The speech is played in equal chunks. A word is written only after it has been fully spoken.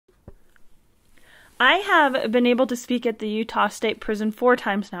I have been able to speak at the Utah State Prison 4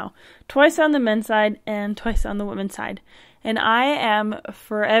 times now, twice on the men's side and twice on the women's side, and I am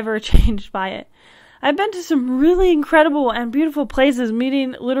forever changed by it. I've been to some really incredible and beautiful places,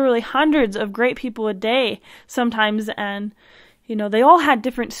 meeting literally hundreds of great people a day sometimes, and they all had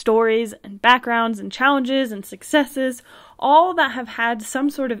different stories and backgrounds and challenges and successes, all that have had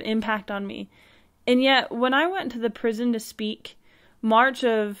some sort of impact on me. And yet, when I went to the prison to speak, March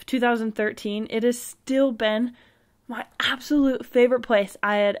of 2013, it has still been my absolute favorite place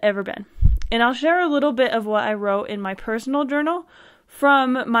I had ever been. And I'll share a little bit of what I wrote in my personal journal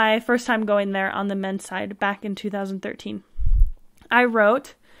from my first time going there on the men's side back in 2013. I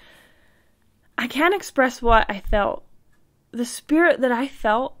wrote, "I can't express what I felt. The spirit that I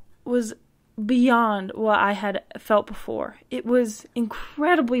felt was beyond what I had felt before. It was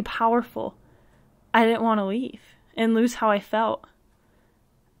incredibly powerful. I didn't want to leave and lose how I felt.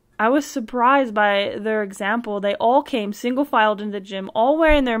 I was surprised by their example. They all came single-filed into the gym, all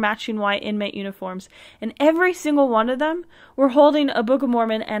wearing their matching white inmate uniforms, and every single one of them were holding a Book of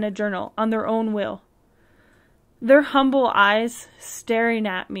Mormon and a journal on their own will. Their humble eyes staring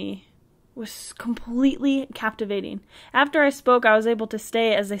at me was completely captivating. After I spoke, I was able to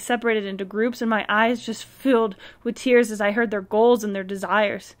stay as they separated into groups, and my eyes just filled with tears as I heard their goals and their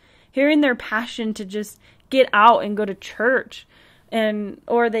desires, hearing their passion to just get out and go to church,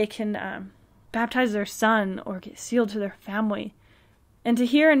 or they can baptize their son or get sealed to their family. And to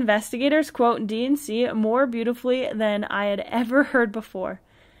hear investigators quote D&C more beautifully than I had ever heard before.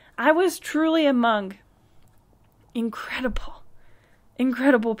 I was truly among incredible,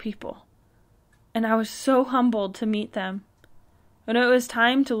 incredible people. And I was so humbled to meet them. When it was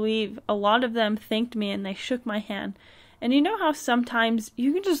time to leave, a lot of them thanked me and they shook my hand. And you know how sometimes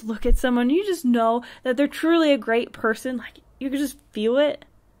you can just look at someone, you just know that they're truly a great person, like you could just feel it?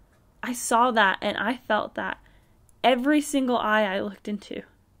 I saw that and I felt that. Every single eye I looked into.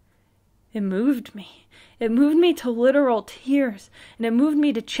 It moved me. It moved me to literal tears. And it moved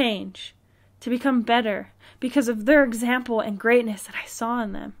me to change. To become better. Because of their example and greatness that I saw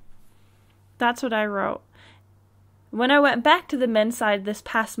in them. That's what I wrote. When I went back to the men's side this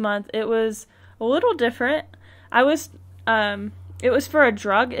past month, it was a little different. It was for a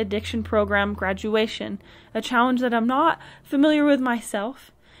drug addiction program graduation, a challenge that I'm not familiar with myself.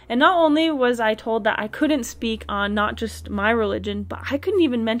 And not only was I told that I couldn't speak on not just my religion, but I couldn't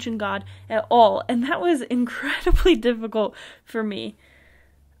even mention God at all. And that was incredibly difficult for me.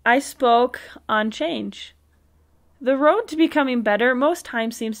 I spoke on change. The road to becoming better most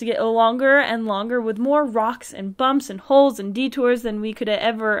times seems to get longer and longer with more rocks and bumps and holes and detours than we could have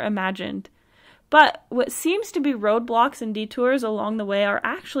ever imagined. But what seems to be roadblocks and detours along the way are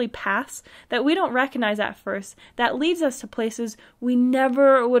actually paths that we don't recognize at first, that leads us to places we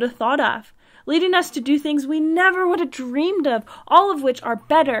never would have thought of, leading us to do things we never would have dreamed of, all of which are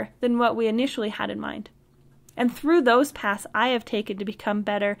better than what we initially had in mind. And through those paths I have taken to become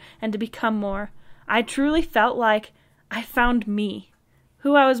better and to become more, I truly felt like I found me,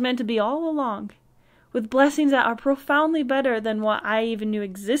 who I was meant to be all along, with blessings that are profoundly better than what I even knew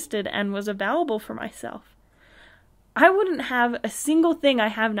existed and was available for myself. I wouldn't have a single thing I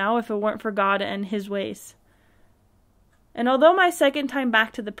have now if it weren't for God and His ways. And although my second time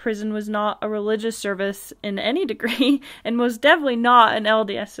back to the prison was not a religious service in any degree, and was definitely not an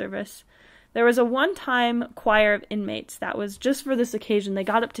LDS service, there was a one-time choir of inmates that was just for this occasion. They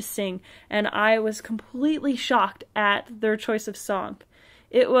got up to sing, and I was completely shocked at their choice of song.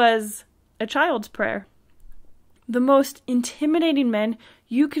 It was a child's prayer. The most intimidating men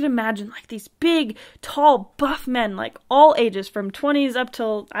you could imagine, like these big, tall, buff men, like all ages, from 20s up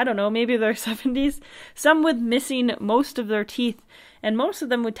till, I don't know, maybe their 70s, some with missing most of their teeth, and most of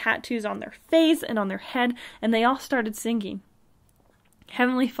them with tattoos on their face and on their head, and they all started singing,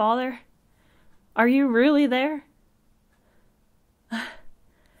 "Heavenly Father, are you really there?"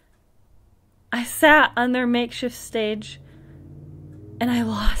 I sat on their makeshift stage, and I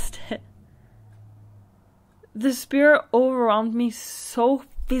lost it. The Spirit overwhelmed me so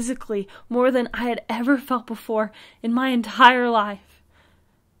physically, more than I had ever felt before in my entire life.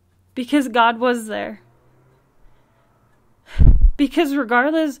 Because God was there. Because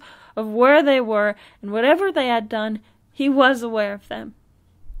regardless of where they were and whatever they had done, He was aware of them.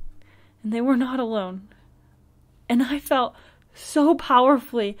 And they were not alone. And I felt so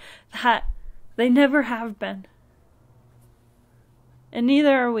powerfully that they never have been. And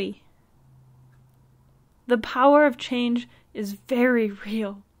neither are we. The power of change is very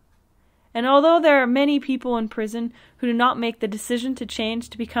real. And although there are many people in prison who do not make the decision to change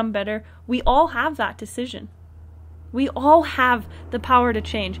to become better, we all have that decision. We all have the power to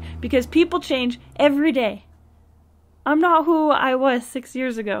change because people change every day. I'm not who I was 6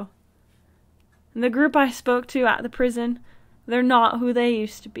 years ago. And the group I spoke to at the prison, they're not who they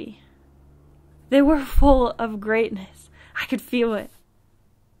used to be. They were full of greatness. I could feel it.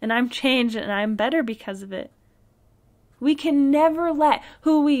 And I'm changed and I'm better because of it. We can never let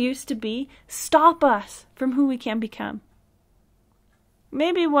who we used to be stop us from who we can become.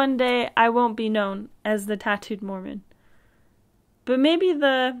 Maybe one day I won't be known as the tattooed Mormon. But maybe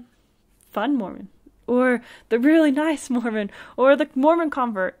the fun Mormon. Or the really nice Mormon. Or the Mormon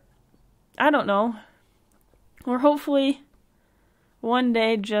convert. I don't know. Or hopefully one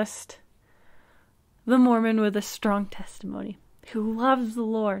day just the Mormon with a strong testimony. Who loves the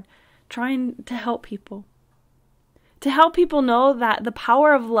Lord. Trying to help people. To help people know that the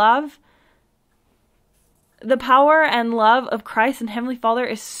power of love, the power and love of Christ and Heavenly Father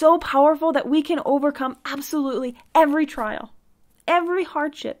is so powerful that we can overcome absolutely every trial, every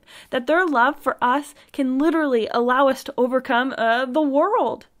hardship. That their love for us can literally allow us to overcome the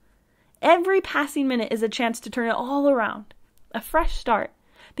world. Every passing minute is a chance to turn it all around. A fresh start.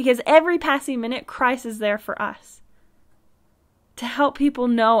 Because every passing minute, Christ is there for us. To help people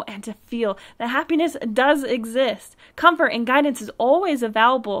know and to feel that happiness does exist. Comfort and guidance is always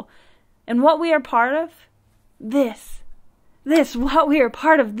available. And what we are part of, what we are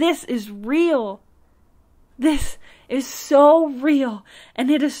part of, this is real. This is so real. And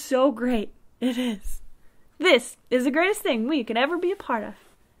it is so great. It is. This is the greatest thing we can ever be a part of.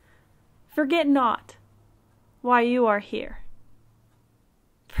 Forget not why you are here.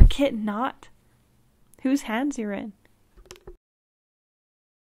 Forget not whose hands you're in.